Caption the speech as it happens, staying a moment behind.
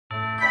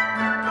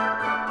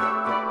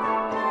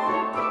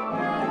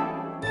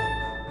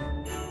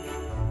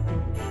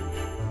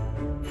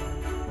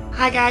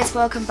Hi guys,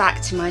 welcome back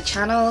to my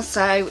channel.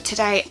 So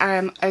today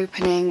I'm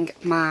opening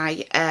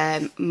my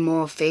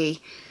Morphe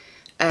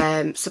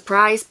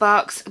surprise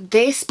box.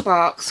 This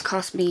box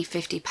cost me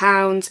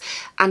 £50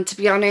 and to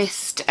be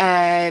honest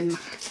I'm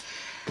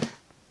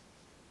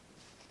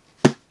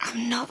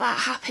not that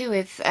happy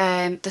with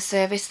the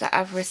service that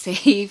I've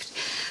received.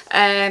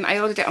 I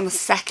ordered it on the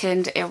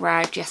 2nd, it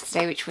arrived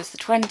yesterday which was the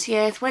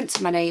 20th, went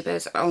to my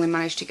neighbours, I only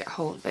managed to get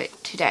hold of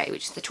it today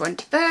which is the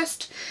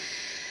 21st.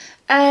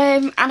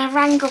 And I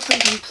rang up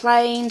and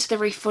complained. They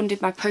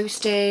refunded my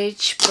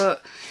postage,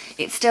 but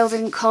it still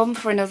didn't come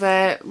for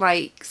another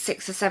like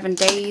 6 or 7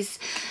 days.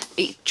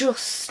 It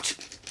just,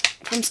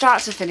 from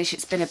start to finish,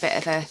 it's been a bit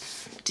of a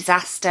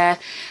disaster.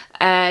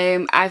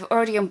 I've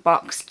already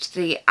unboxed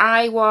the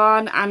eye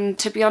one, and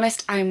to be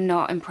honest, I'm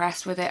not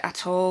impressed with it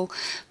at all.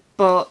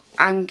 But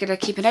I'm going to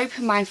keep an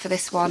open mind for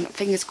this one.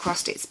 Fingers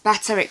crossed it's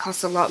better. It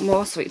costs a lot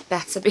more, so it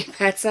better be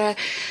better.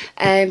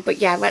 But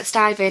yeah, let's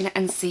dive in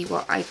and see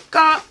what I've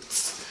got.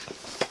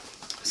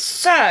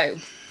 So,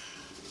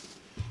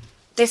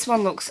 this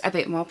one looks a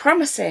bit more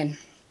promising.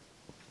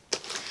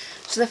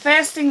 So the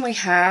first thing we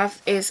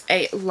have is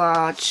a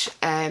large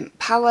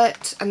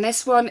palette. And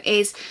this one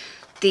is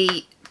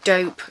the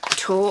Dope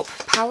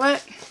Taupe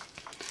palette,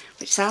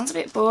 which sounds a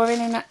bit boring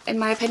in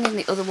my opinion.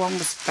 The other one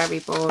was very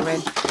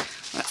boring.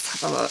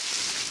 Let's have a look.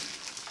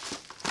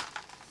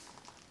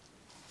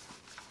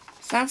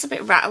 Sounds a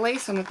bit rattly,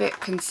 so I'm a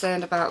bit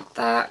concerned about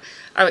that.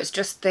 Oh, it's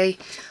just the...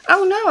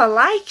 Oh no, I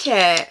like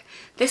it.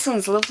 This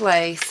one's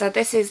lovely. So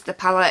this is the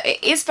palette.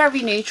 It is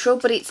very neutral,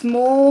 but it's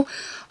more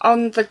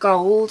on the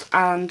gold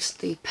and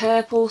the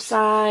purple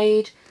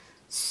side.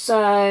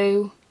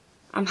 So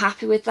I'm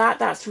happy with that.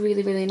 That's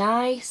really, really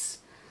nice.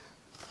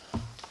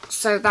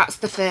 So that's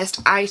the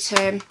first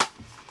item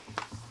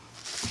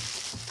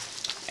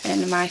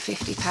in my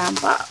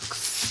 £50 box.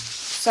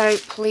 So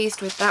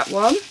pleased with that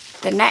one.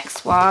 The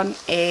next one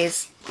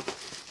is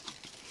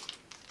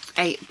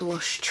a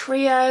blush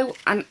trio,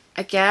 and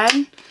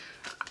again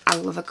I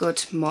love a good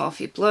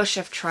Morphe blush.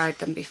 I've tried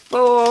them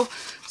before,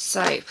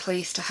 so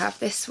pleased to have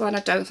this one. I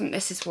don't think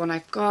this is one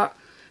I've got.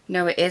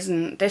 No, it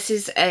isn't. This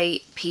is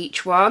a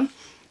peach one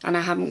and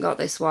I haven't got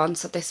this one,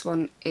 so this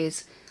one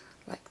is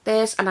like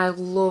this, and I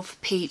love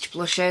peach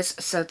blushes,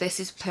 so this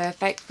is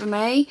perfect for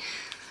me.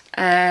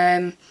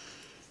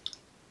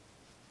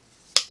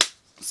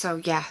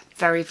 So yeah,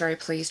 very, very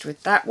pleased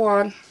with that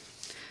one.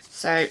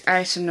 So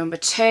item number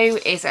 2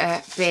 is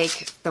a big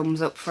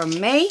thumbs up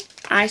from me.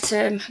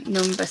 Item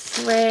number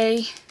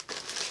 3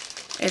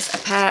 is a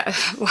pair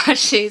of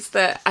lashes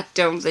that I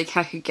don't think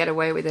I could get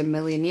away with in a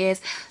million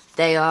years.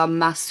 They are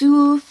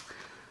massive,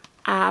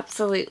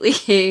 absolutely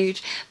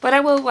huge, but I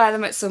will wear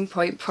them at some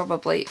point,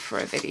 probably for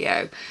a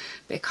video,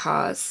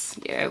 because,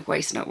 you know,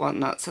 waste not, want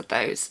not. So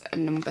those are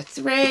number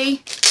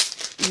 3.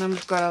 And then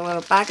we've got a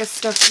little bag of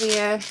stuff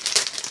here.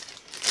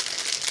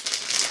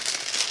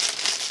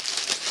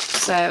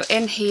 So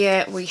in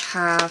here we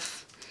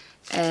have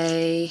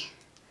a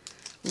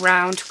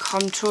round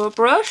contour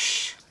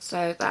brush.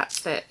 So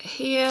that's it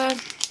here.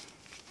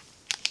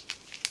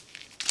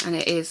 And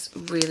it is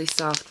really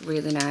soft,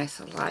 really nice.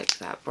 I like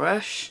that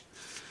brush.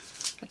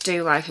 I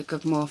do like a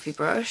good Morphe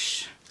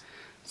brush.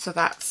 So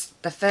that's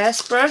the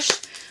first brush.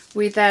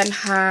 We then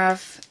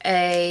have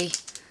a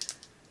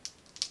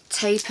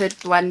tapered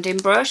blending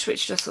brush,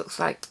 which just looks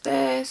like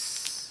this.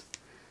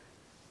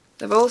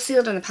 They're all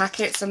sealed in the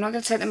packet, so I'm not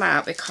going to take them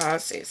out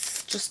because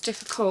it's just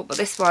difficult. But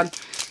this one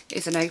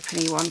is an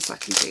opening one, so I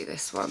can do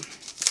this one.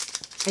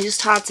 It's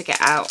just hard to get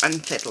out and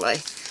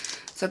fiddly.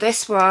 So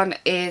this one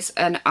is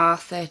an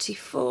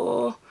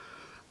R34,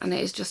 and it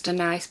is just a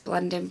nice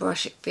blending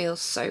brush. It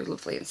feels so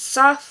lovely and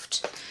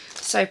soft.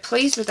 So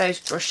pleased with those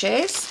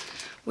brushes.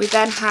 We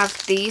then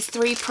have these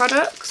 3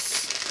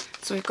 products.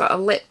 So we've got a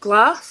lip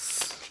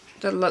gloss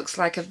that looks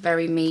like a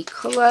very me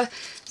colour.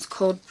 It's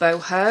called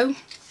Boho.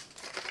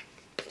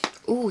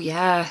 Oh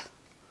yeah,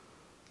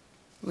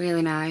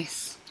 really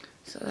nice.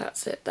 So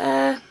that's it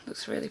there,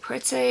 looks really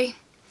pretty.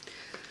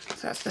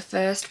 So that's the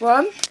first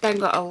one. Then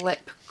got a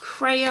lip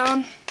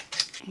crayon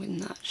in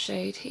that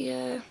shade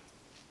here.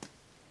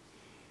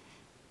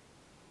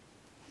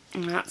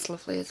 And that's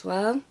lovely as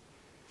well.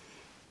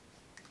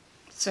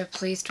 So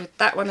pleased with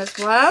that one as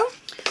well.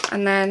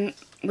 And then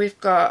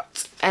we've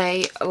got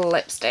a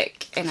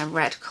lipstick in a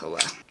red colour.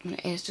 And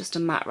it is just a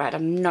matte red.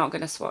 I'm not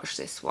going to swatch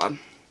this one,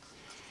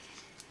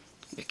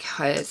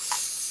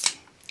 because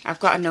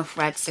I've got enough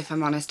reds, if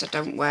I'm honest. I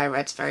don't wear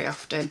reds very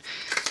often,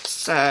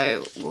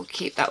 so we'll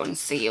keep that one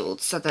sealed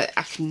so that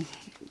I can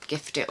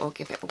gift it or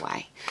give it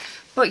away.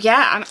 But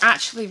yeah, I'm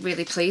actually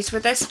really pleased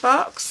with this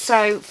box.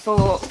 So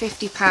for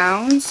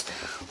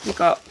 £50 we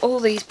got all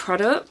these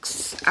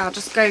products. I'll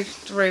just go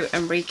through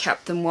and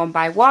recap them one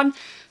by one.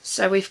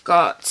 So we've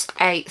got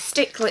a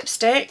stick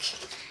lipstick,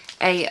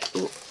 a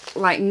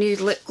like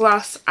nude lip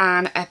gloss,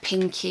 and a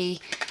pinky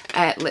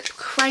lip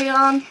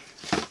crayon.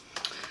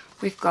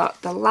 We've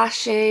got the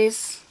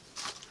lashes,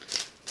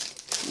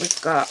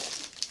 we've got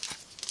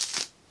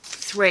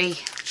 3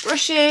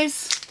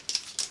 brushes,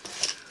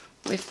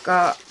 we've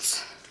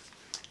got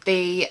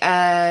the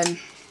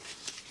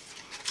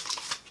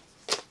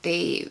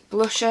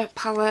blusher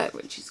palette,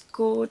 which is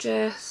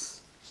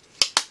gorgeous.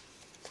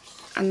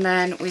 And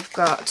then we've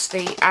got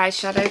the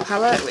eyeshadow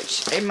palette,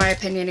 which in my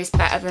opinion is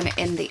better than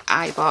in the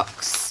eye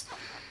box.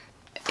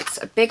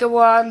 It's a bigger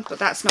one, but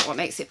that's not what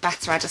makes it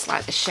better. I just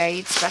like the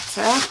shades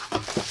better.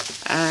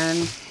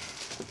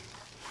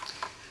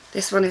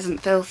 This one isn't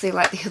filthy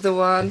like the other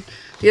one.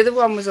 The other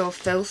one was all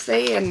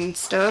filthy and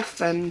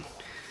stuff, and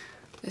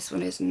this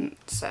one isn't.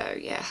 So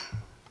yeah,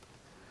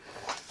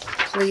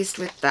 pleased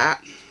with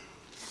that.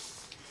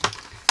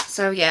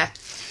 So yeah,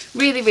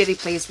 really, really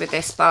pleased with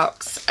this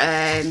box.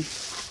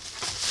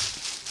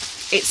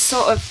 It's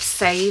sort of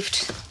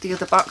saved the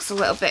other box a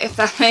little bit, if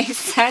that makes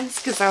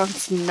sense, because I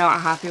was not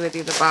happy with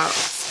the other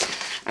box.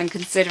 And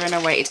considering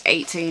I waited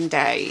 18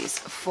 days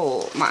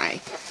for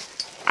my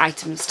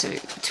items to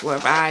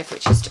arrive,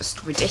 which is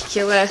just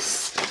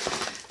ridiculous,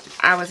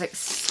 I was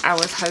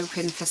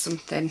hoping for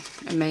something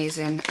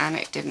amazing and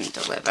it didn't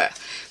deliver.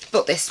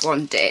 But this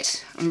one did.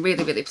 I'm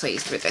really, really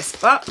pleased with this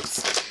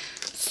box.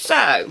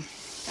 So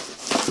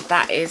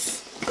that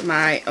is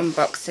my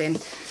unboxing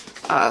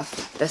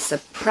of the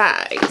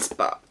surprise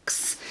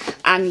box.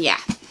 And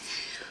yeah,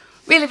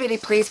 really, really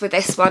pleased with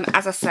this one.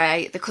 As I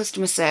say, the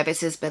customer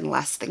service has been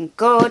less than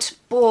good,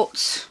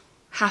 but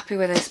happy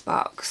with this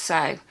box.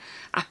 So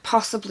I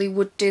possibly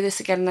would do this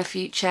again in the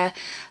future.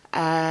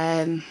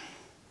 Yeah,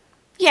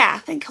 I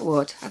think I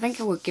would. I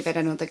think I would give it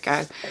another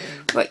go.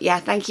 But yeah,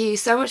 thank you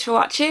so much for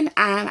watching,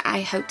 and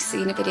I hope to see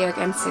you in a video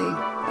again soon.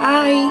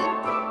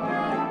 Bye!